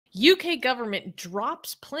UK government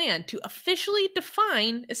drops plan to officially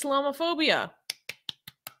define Islamophobia.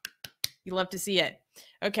 You love to see it.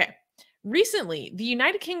 Okay. Recently, the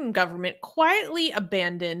United Kingdom government quietly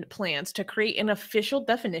abandoned plans to create an official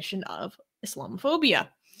definition of Islamophobia.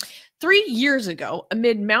 3 years ago,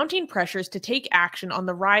 amid mounting pressures to take action on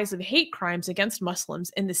the rise of hate crimes against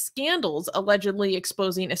Muslims and the scandals allegedly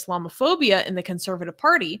exposing Islamophobia in the Conservative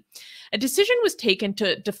Party, a decision was taken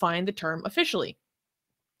to define the term officially.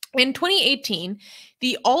 In 2018,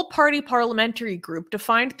 the All-Party Parliamentary Group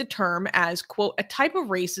defined the term as, quote, a type of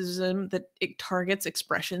racism that it targets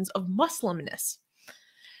expressions of Muslimness.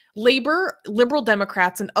 Labour, Liberal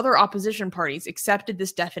Democrats, and other opposition parties accepted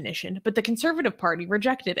this definition, but the Conservative Party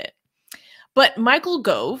rejected it. But Michael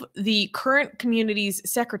Gove, the current community's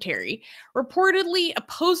secretary, reportedly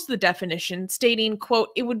opposed the definition, stating, quote,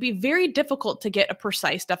 it would be very difficult to get a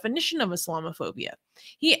precise definition of Islamophobia.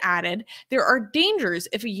 He added, there are dangers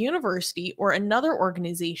if a university or another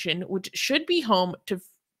organization which should be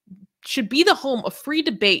the home of free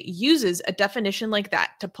debate uses a definition like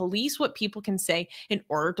that to police what people can say in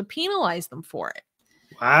order to penalize them for it.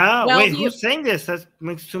 Wow. Well, wait, who's saying this? That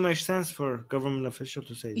makes too much sense for a government official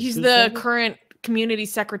to say this. He's the current community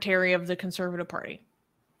secretary of the Conservative Party.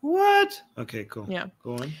 What? Okay, cool. Yeah.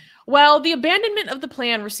 Go on. Well, the abandonment of the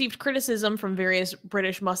plan received criticism from various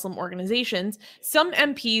British Muslim organizations. Some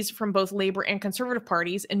MPs from both Labour and Conservative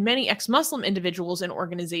parties and many ex-Muslim individuals and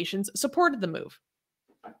organizations supported the move.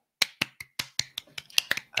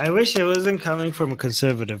 I wish it wasn't coming from a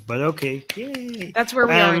conservative, but okay. Yay. That's where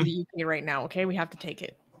we are in the UK right now, okay? We have to take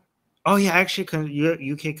it. Oh, yeah, actually,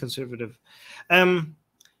 UK conservative.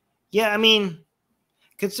 Yeah, I mean,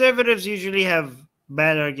 conservatives usually have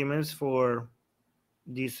bad arguments for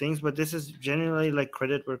these things, but this is genuinely like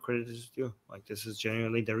credit where credit is due. Like, this is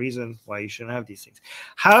genuinely the reason why you shouldn't have these things.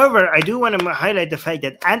 However, I do want to highlight the fact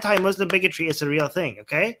that anti-Muslim bigotry is a real thing,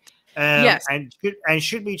 okay? Yes. And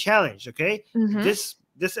should be challenged, okay? Mm-hmm.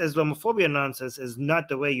 This Islamophobia nonsense is not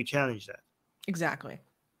the way you challenge that. Exactly.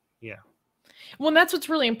 Yeah. Well, and that's what's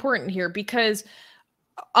really important here, because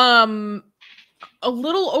a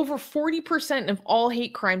little over 40% of all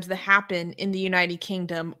hate crimes that happen in the United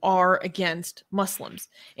Kingdom are against Muslims.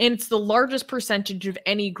 And it's the largest percentage of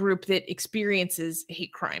any group that experiences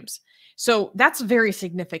hate crimes. So that's very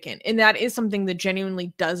significant. And that is something that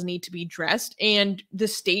genuinely does need to be addressed. And the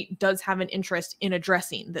state does have an interest in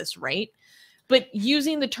addressing this, right? But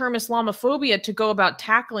using the term Islamophobia to go about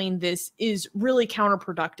tackling this is really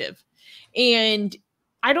counterproductive. And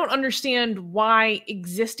I don't understand why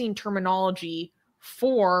existing terminology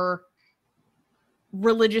for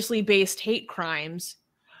religiously based hate crimes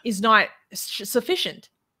is not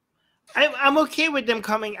sufficient. I'm okay with them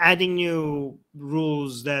adding new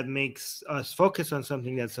rules that makes us focus on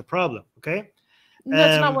something that's a problem, okay?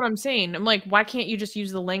 That's not what I'm saying. I'm like, why can't you just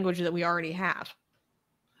use the language that we already have?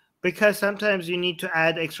 Because sometimes you need to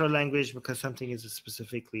add extra language because something is a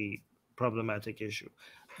specifically problematic issue.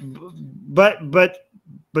 But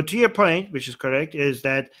to your point, which is correct, is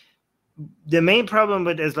that the main problem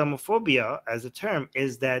with Islamophobia as a term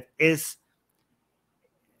is that it's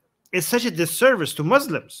such a disservice to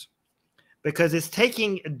Muslims, because it's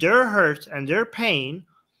taking their hurt and their pain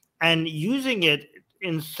and using it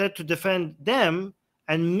instead to defend them,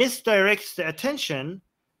 and misdirects the attention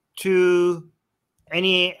to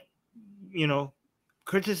any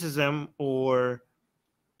criticism or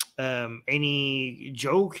any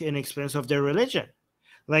joke in expense of their religion.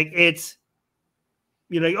 Like,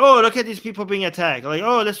 you're like, oh, look at these people being attacked. Like,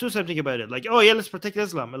 oh, let's do something about it. Like, oh yeah, let's protect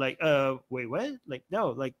Islam. Like, wait, what? Like,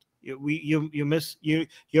 no, like you're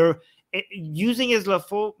using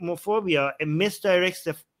Islamophobia. It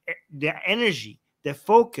misdirects the energy, the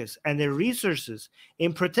focus, and the resources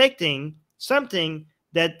in protecting something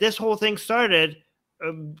that this whole thing started.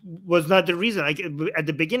 Was not the reason, like at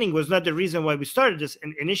the beginning, was not the reason why we started this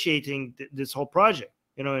and initiating this whole project.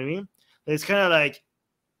 You know what I mean? It's kind of like,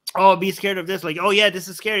 oh, be scared of this. Like, oh yeah, this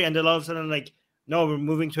is scary. And then all of a sudden, like, no, we're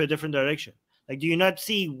moving to a different direction. Like, do you not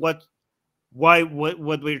see what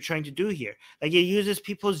we're trying to do here? Like, it uses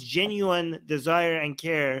people's genuine desire and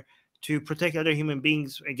care to protect other human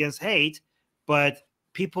beings against hate, but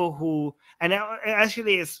people who, and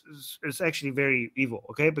actually it's actually very evil,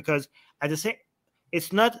 okay? Because at the same,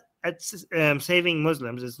 it's not saving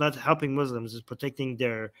Muslims. It's not helping Muslims. It's protecting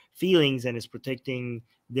their feelings and it's protecting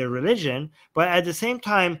their religion. But at the same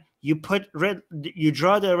time, you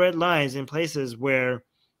draw the red lines in places where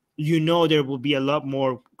there will be a lot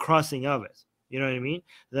more crossing of it. You know what I mean?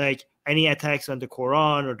 Like any attacks on the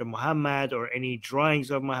Quran or the Muhammad or any drawings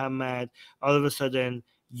of Muhammad, all of a sudden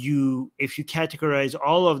if you categorize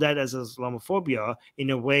all of that as Islamophobia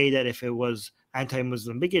in a way that if it was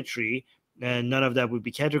anti-Muslim bigotry, none of that would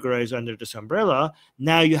be categorized under this umbrella.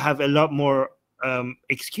 Now you have a lot more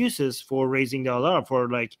excuses for raising the alarm, for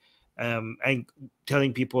like and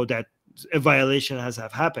telling people that a violation has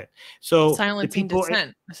happened. So silencing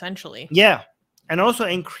dissent, essentially. Yeah, and also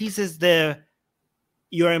increases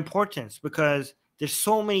your importance, because there's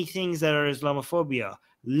so many things that are Islamophobia.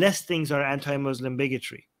 Less things are anti-Muslim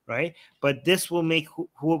bigotry, right? But this will make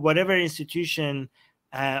whatever institution,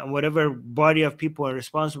 whatever body of people are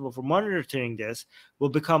responsible for monitoring this will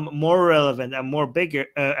become more relevant and more bigger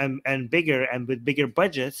and bigger and with bigger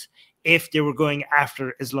budgets if they were going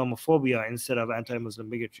after Islamophobia instead of anti-Muslim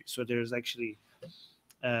bigotry. So there's actually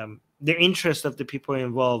the interest of the people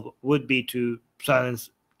involved would be to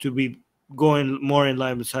be going more in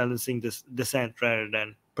line with silencing this dissent rather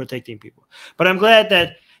than protecting people. But I'm glad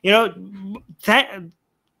that, you know,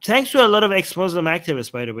 thanks to a lot of ex-Muslim activists,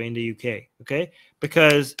 by the way, in the UK, okay,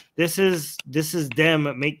 because this is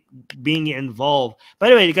them being involved. By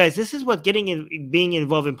the way, guys, this is what being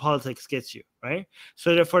involved in politics gets you, right?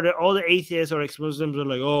 So that all the atheists or ex-Muslims are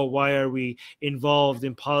like, oh, why are we involved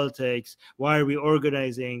in politics? Why are we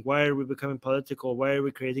organizing? Why are we becoming political? Why are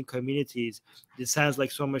we creating communities? This sounds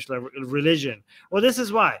like so much like religion. Well, this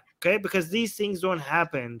is why, okay? Because these things don't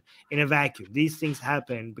happen in a vacuum. These things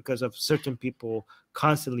happen because of certain people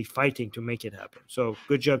constantly fighting to make it happen. So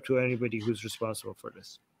good job to anybody who's responsible for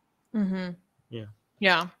this.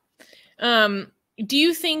 Yeah. Do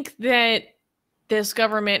you think that this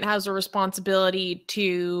government has a responsibility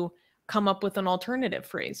to come up with an alternative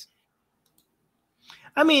phrase?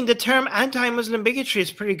 I mean, the term anti-Muslim bigotry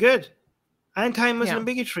is pretty good. Anti-Muslim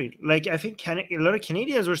bigotry. Like, I think a lot of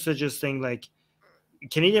Canadians were suggesting, like,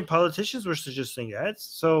 Canadian politicians were suggesting that.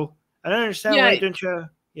 So I don't understand why don't you...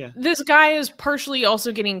 Yeah. This guy is partially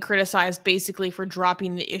also getting criticized basically for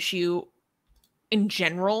dropping the issue in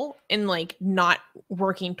general and like not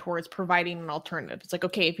working towards providing an alternative. It's like,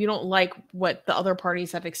 okay, if you don't like what the other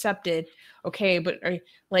parties have accepted, okay, but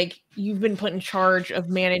like you've been put in charge of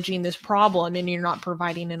managing this problem and you're not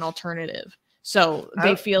providing an alternative. So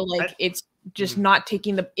they feel like it's just not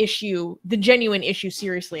taking the genuine issue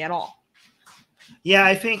seriously at all. Yeah,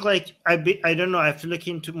 I think like I don't know. I have to look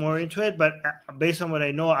more into it, but based on what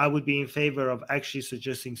I know, I would be in favor of actually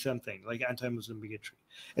suggesting something like anti-Muslim bigotry,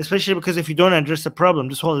 especially because if you don't address the problem,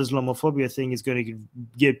 this whole Islamophobia thing is going to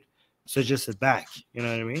get suggested back. You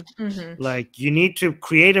know what I mean? Mm-hmm. Like you need to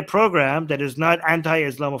create a program that is not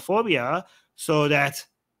anti-Islamophobia, so that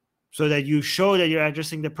you show that you're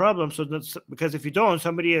addressing the problem. So that's because if you don't,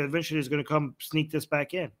 somebody eventually is going to come sneak this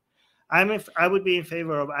back in. I would be in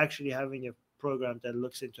favor of actually having a program that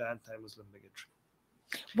looks into anti-Muslim bigotry.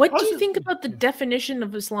 What do you think about the definition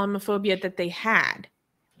of Islamophobia that they had?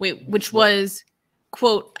 Which was,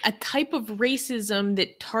 quote, a type of racism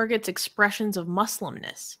that targets expressions of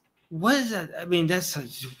Muslimness. What is that? I mean,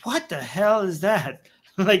 what the hell is that?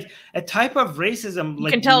 Like a type of racism.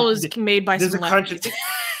 You can tell it was made by some lefties.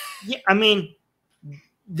 Yeah, I mean,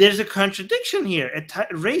 there's a contradiction here.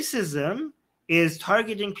 Racism is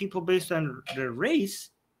targeting people based on their race.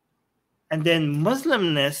 And then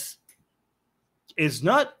Muslimness is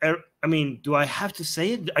not, I mean, do I have to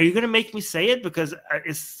say it? Are you going to make me say it? Because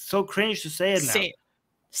it's so cringe to say it now. Say it.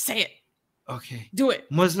 Say it. Okay. Do it.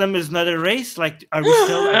 Muslim is not a race? Like, are we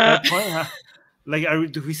still at that point? Huh?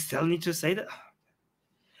 Like, do we still need to say that?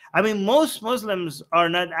 I mean, most Muslims are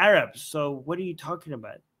not Arabs. So what are you talking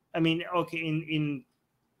about? I mean, okay, in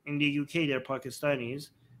the UK, they're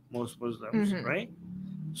Pakistanis, most Muslims, right?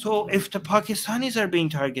 So if the Pakistanis are being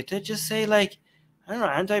targeted, just say like, I don't know,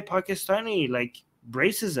 anti-Pakistani, like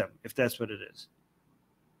racism, if that's what it is.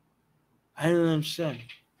 I don't understand.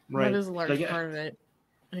 Right. That is a large part of it.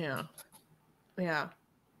 Yeah. Yeah.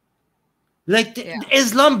 Like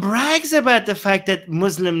Islam brags about the fact that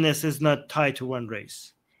Muslimness is not tied to one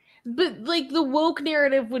race. But like the woke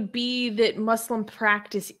narrative would be that Muslim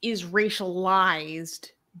practice is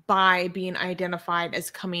racialized by being identified as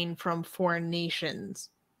coming from foreign nations.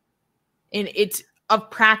 And it's of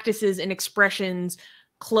practices and expressions,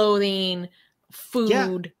 clothing,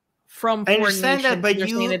 food from foreign nations. That, but you're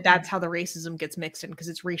saying that's how the racism gets mixed in because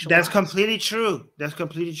it's racial. That's completely true. That's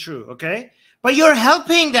completely true. Okay, but you're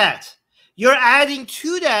helping that. You're adding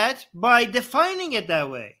to that by defining it that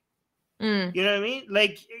way. You know what I mean?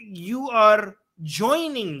 Like you are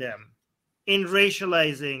joining them in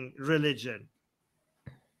racializing religion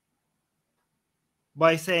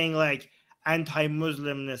by saying like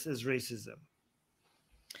anti-Muslimness is racism.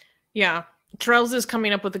 Yeah. Trells is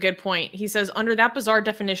coming up with a good point. He says, under that bizarre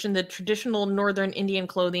definition, the traditional Northern Indian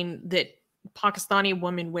clothing that Pakistani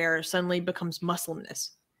women wear suddenly becomes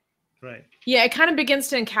Muslimness. Right. Yeah, it kind of begins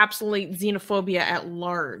to encapsulate xenophobia at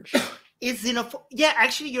large. It's xenophobia. Yeah,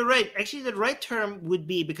 actually, you're right. Actually, the right term would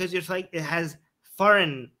be, because it's like it has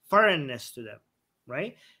foreignness to them,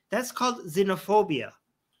 right? That's called xenophobia.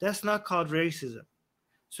 That's not called racism.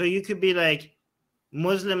 So you could be like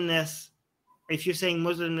Muslimness. If you're saying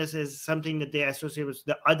Muslimness is something that they associate with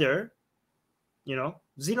the other, you know,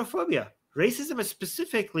 xenophobia. Racism is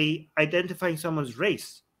specifically identifying someone's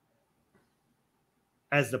race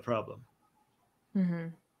as the problem. Mm-hmm.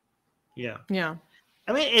 Yeah. Yeah.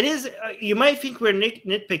 I mean, it is. You might think we're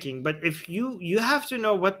nitpicking, but if you have to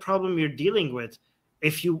know what problem you're dealing with,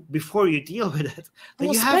 before you deal with it, then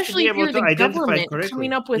Well, you have to be able to identify it correctly.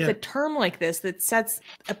 Coming up with a term like this that sets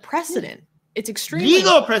a precedent. It's extremely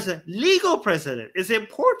legal precedent. Legal precedent is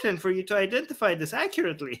important for you to identify this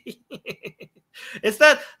accurately. It's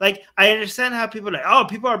not like, I understand how people are like, oh,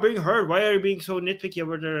 people are being hurt. Why are you being so nitpicky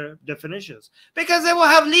over their definitions? Because they will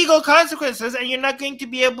have legal consequences, and you're not going to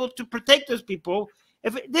be able to protect those people.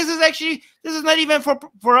 If this is not even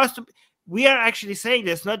for us to. We are actually saying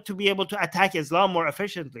this not to be able to attack Islam more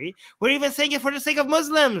efficiently. We're even saying it for the sake of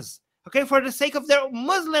Muslims. Okay, for the sake of their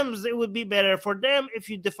Muslims, it would be better for them if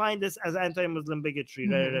you define this as anti-Muslim bigotry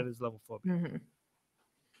rather than Islamophobia. Mm-hmm.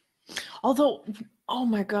 Although, oh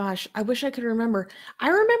my gosh, I wish I could remember. I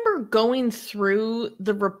remember going through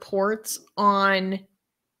the reports on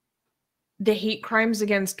the hate crimes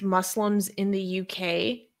against Muslims in the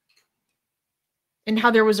UK and how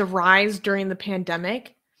there was a rise during the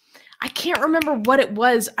pandemic. I can't remember what it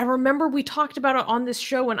was. I remember we talked about it on this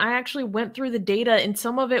show, and I actually went through the data, and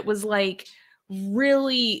some of it was like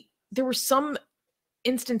really, there were some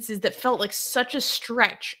instances that felt like such a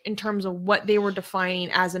stretch in terms of what they were defining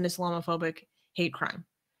as an Islamophobic hate crime.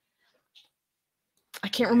 I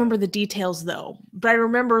can't remember the details though, but I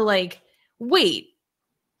remember like, wait,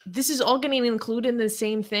 this is all getting included in the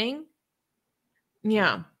same thing?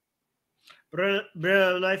 Yeah.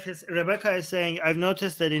 Rebecca is saying, I've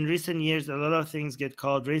noticed that in recent years, a lot of things get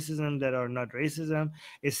called racism that are not racism.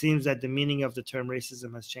 It seems that the meaning of the term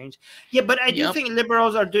racism has changed. Yeah, but I do think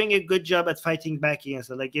liberals are doing a good job at fighting back against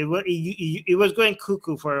it. Like it was going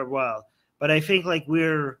cuckoo for a while, but I think like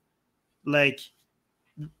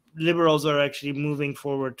liberals are actually moving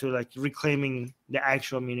forward to like reclaiming the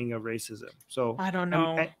actual meaning of racism. So I don't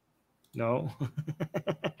know. No.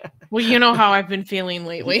 Well, you know how I've been feeling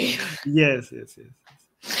lately. Yes.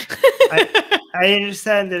 I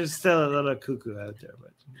understand there's still a lot of cuckoo out there,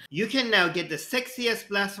 but you can now get the sexiest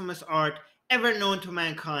blasphemous art ever known to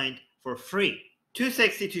mankind for free. Too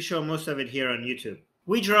sexy to show most of it here on YouTube.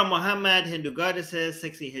 We draw Muhammad, Hindu goddesses,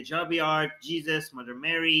 sexy hijabi art, Jesus, Mother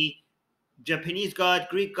Mary, Japanese god,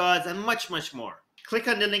 Greek gods, and much, much more. Click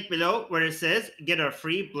on the link below where it says get our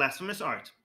free blasphemous art.